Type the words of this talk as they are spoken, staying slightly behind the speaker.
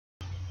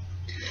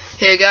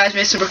Hey guys,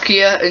 Mr. Brook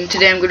here, and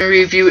today I'm going to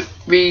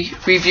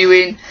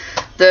reviewing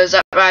the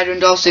Zack, Ryder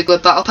and Dolph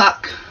Ziggler battle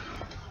pack,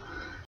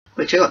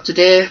 which I got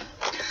today.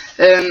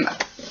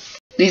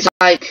 These are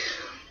like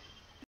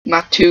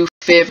my two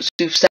favourite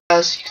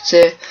superstars, you could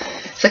say.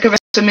 It's like a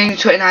WrestleMania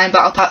 29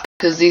 battle pack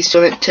because these two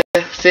are meant to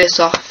face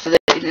off for the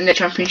Internet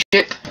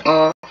Championship,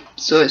 or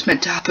so it's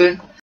meant to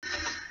happen.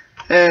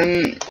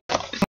 It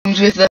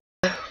comes with the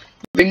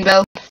ring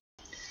bell.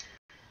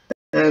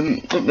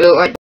 Don't really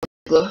like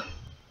Ziggler.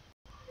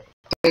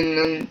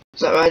 And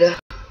Zack Ryder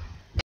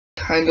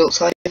kind of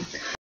looks like him.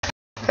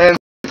 I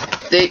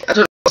don't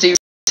know what series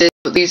it is,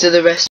 but these are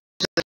the rest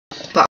of the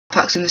battle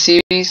packs in the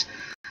series.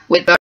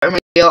 With Barry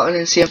Orton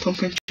and CM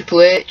Punk and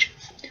Triple H.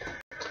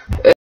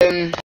 I've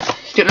been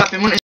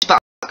wanting this battle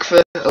pack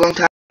for a long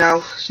time now,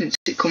 since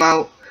it come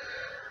out.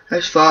 I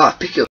just thought I'd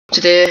pick it up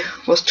today.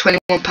 It was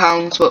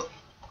 £21, but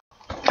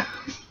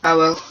oh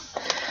well.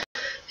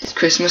 It's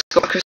Christmas,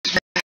 got my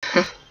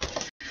Christmas.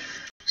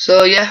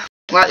 So yeah,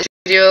 like this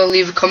video,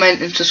 leave a comment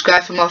and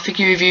subscribe for more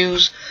figure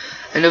reviews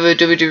and other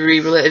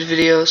WWE related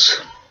videos.